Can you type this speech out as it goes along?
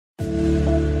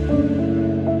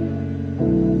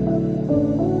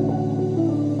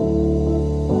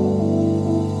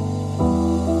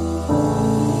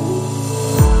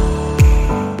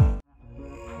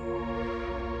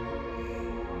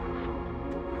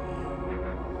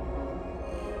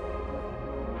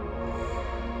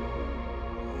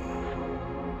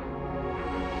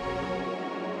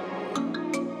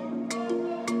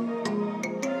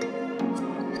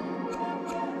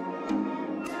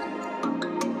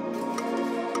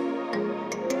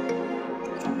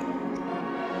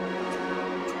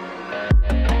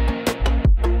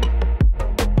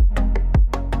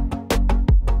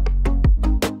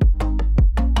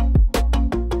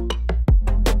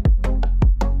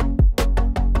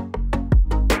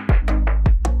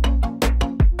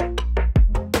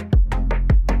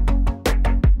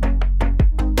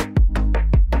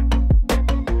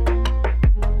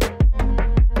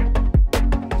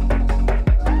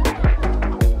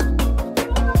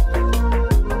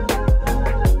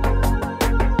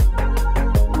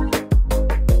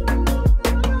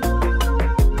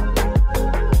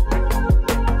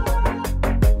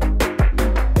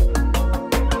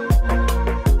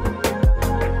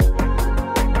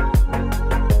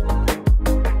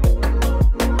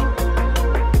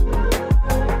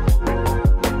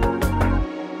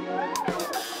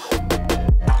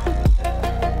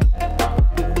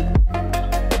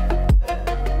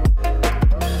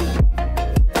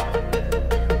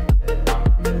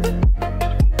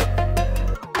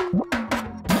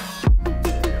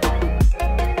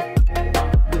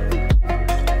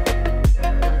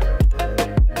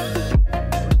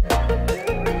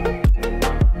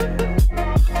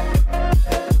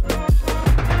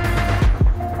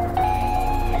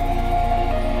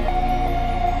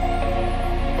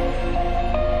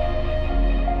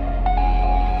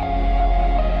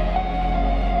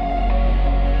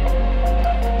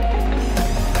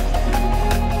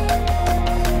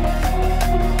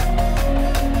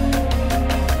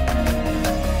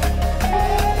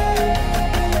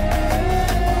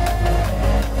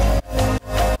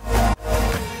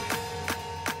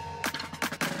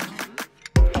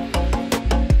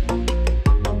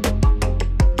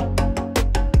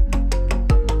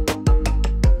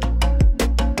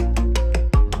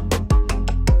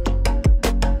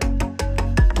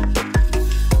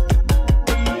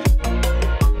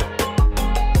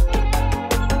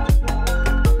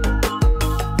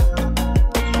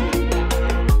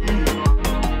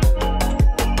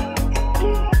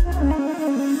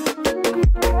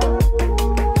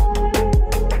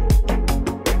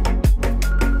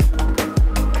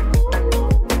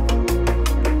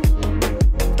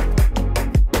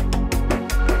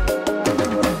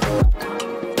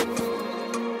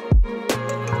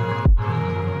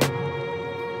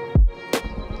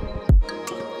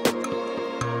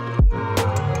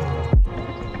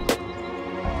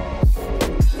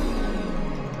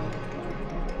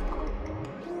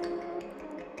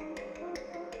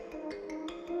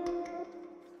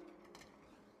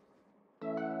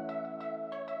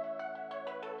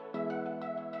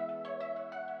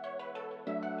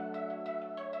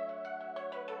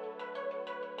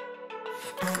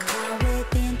I know we've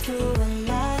been through a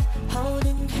lot,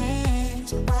 holding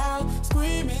hands while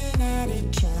screaming at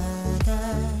each other.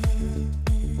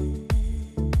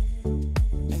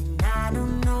 And I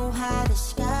don't know how to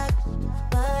start,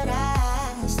 but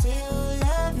I still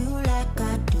love you like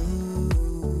I do.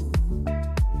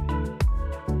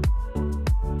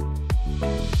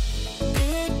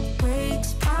 It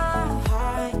breaks my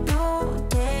heart, no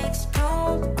text,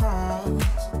 no calls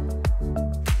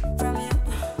from you.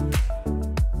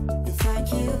 Without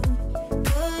you,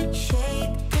 could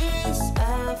shake this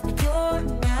off, but you're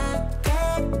not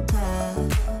that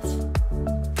tough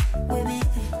with me.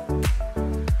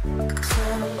 So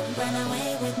run away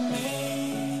with me,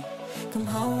 come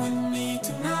home with me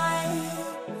tonight.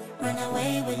 Run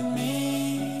away with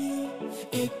me,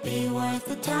 it'd be worth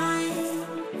the time.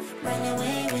 Run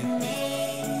away with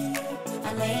me,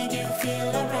 I'll make you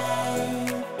feel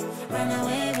alright. Run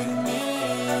away with me,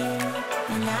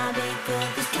 and I'll be good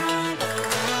this time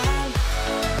around.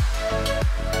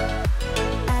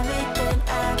 I'll be good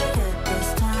this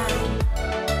time.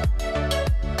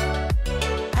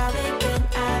 I'll be good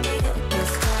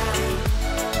this time.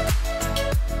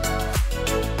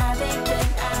 I'll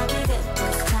be good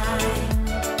this time.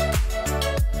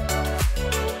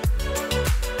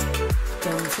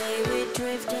 Don't say we're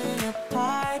drifting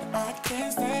apart, I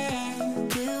can't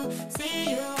stand to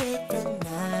see you with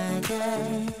another.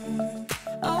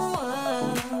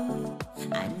 Oh,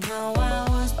 I know I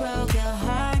once broke your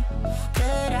heart,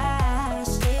 but I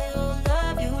still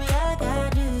love you like I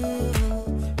do.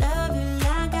 Love you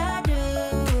like I do.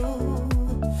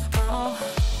 Oh,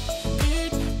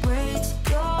 it breaks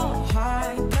your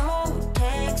heart, no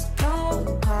text, no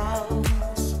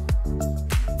calls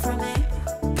from me.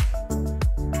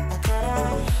 I thought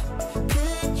I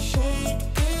could shake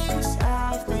this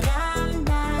off, but I'm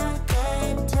not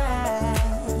that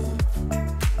tough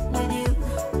with you.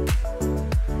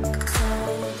 So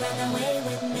run away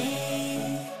with me,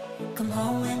 come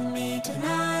home with me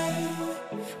tonight.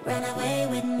 Run away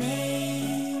with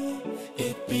me,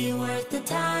 it'd be worth the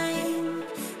time.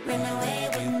 Run away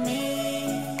with me,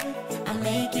 I'll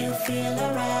make you feel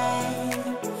alright.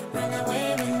 Run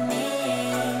away with me,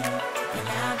 and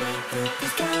I'll be good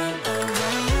this time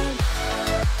around.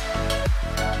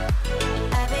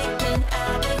 I'll be good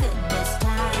this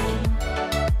time.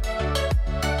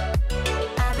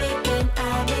 I'll be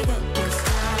good this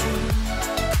time.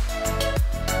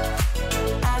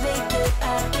 I'll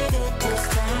be good this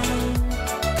time.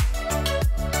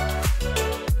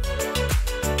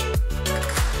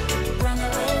 Run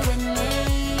away with me,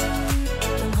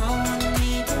 come home with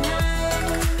me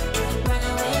tonight. Run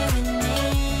away with me,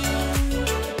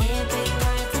 it'd be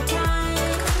worth the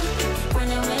time. Run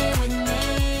away with me,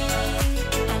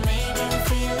 I make you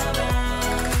feel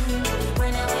alright.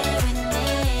 Run away with me,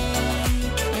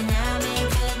 and I'll be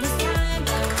good this time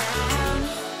around.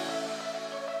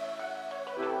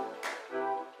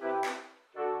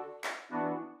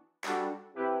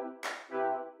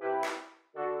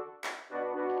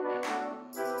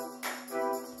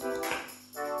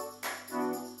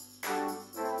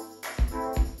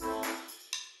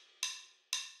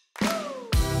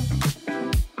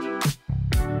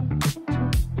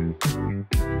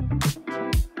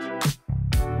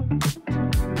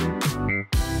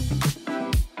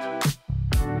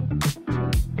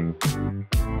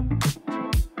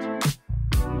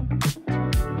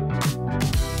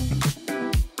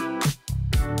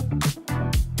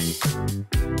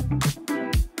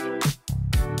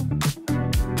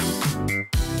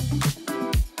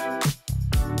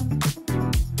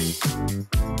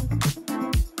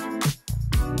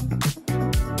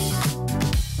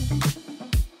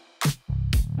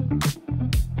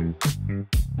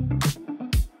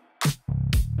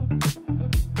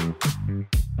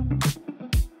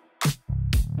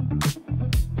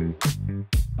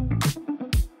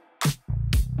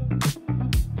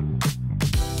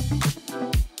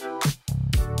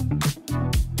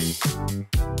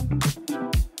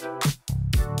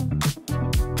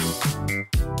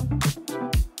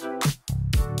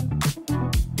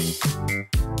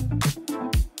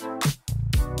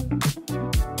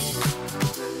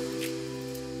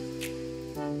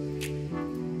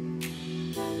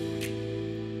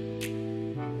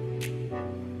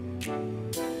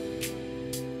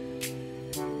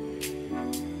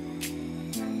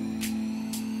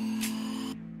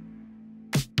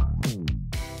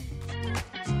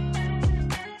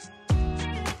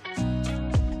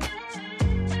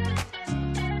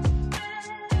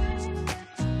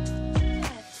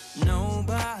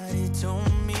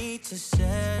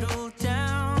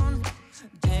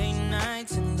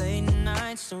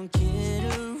 don't get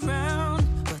around,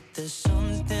 but there's something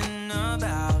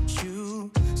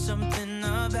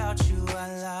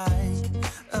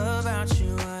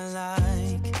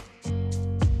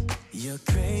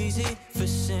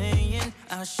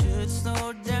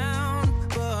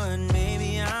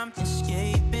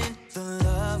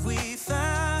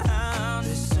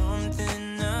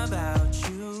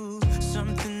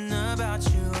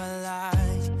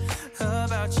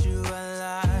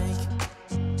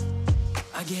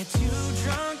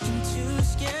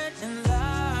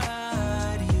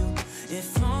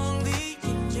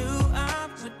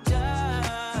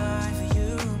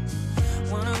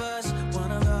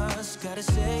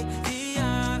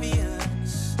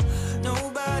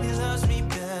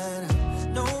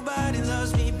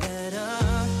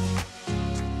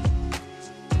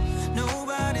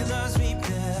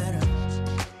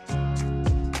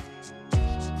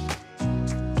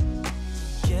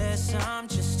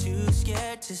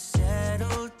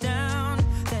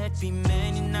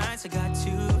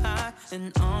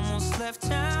and almost left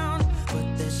town.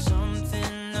 But there's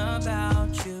something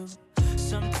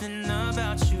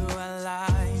about you I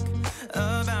like,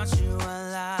 about you I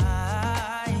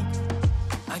like.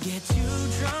 I get too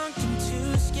drunk and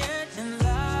too scared and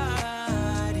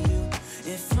lie to you.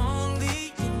 If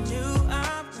only you knew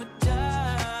I would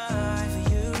die for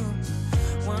you.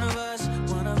 One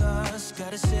of us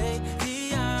gotta say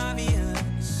the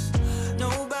obvious.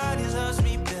 Nobody loves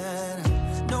me better,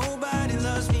 nobody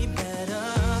loves me better.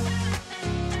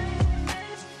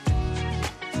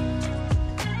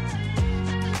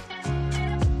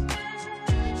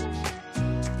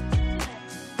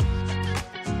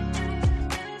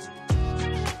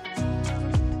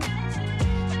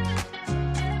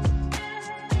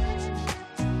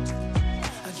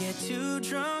 Too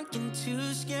drunk and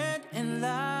too scared and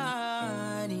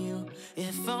lie to you.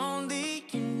 If only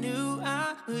you knew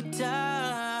I would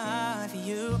die for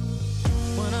you.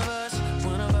 One of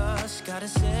us gotta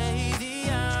say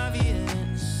the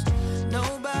obvious.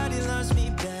 Nobody loves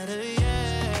me better,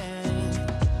 yeah.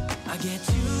 I get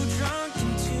too drunk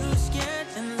and too scared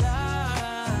and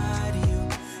lie to you.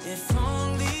 If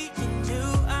only you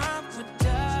knew I would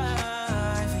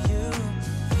die for you.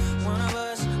 One of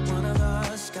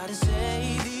us gotta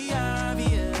say the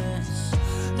obvious.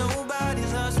 Nobody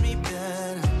loves me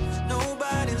better,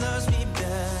 nobody loves me better.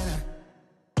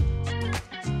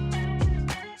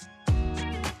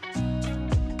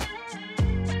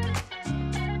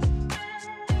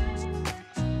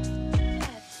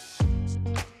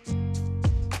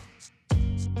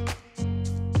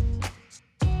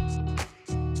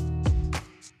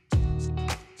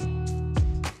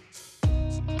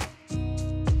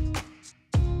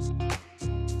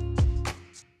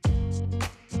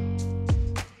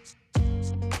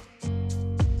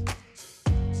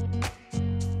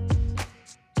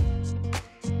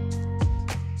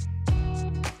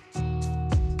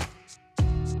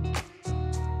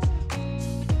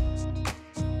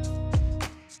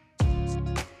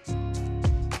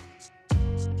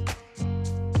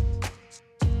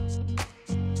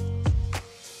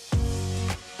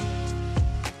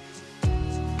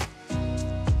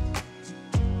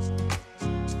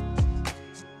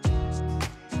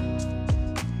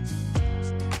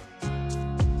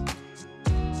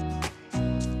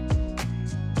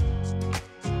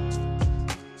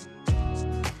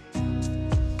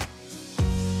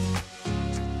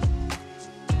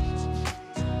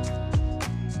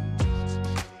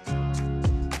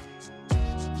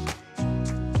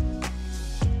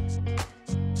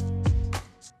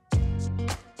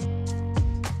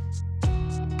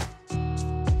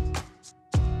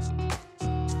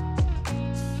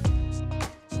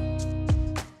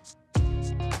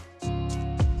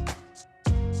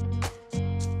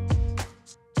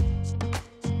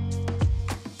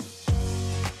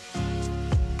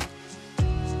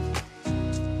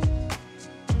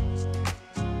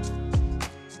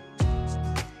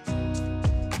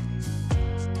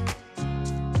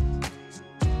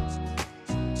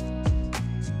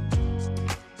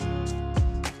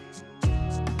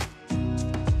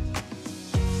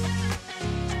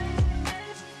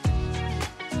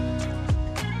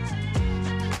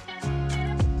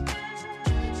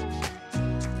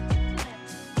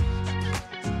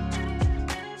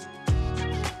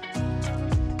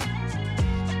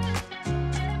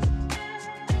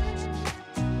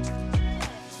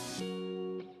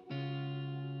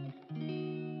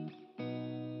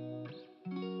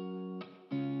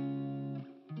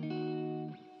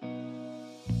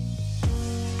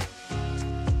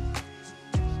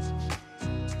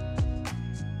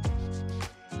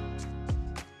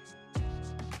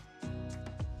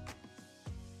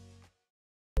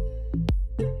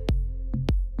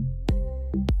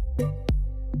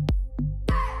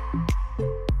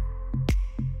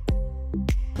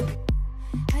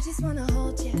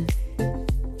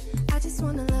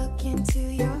 into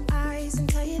your eyes and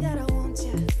tell you that I want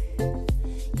you.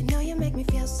 You know you make me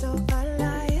feel so alive.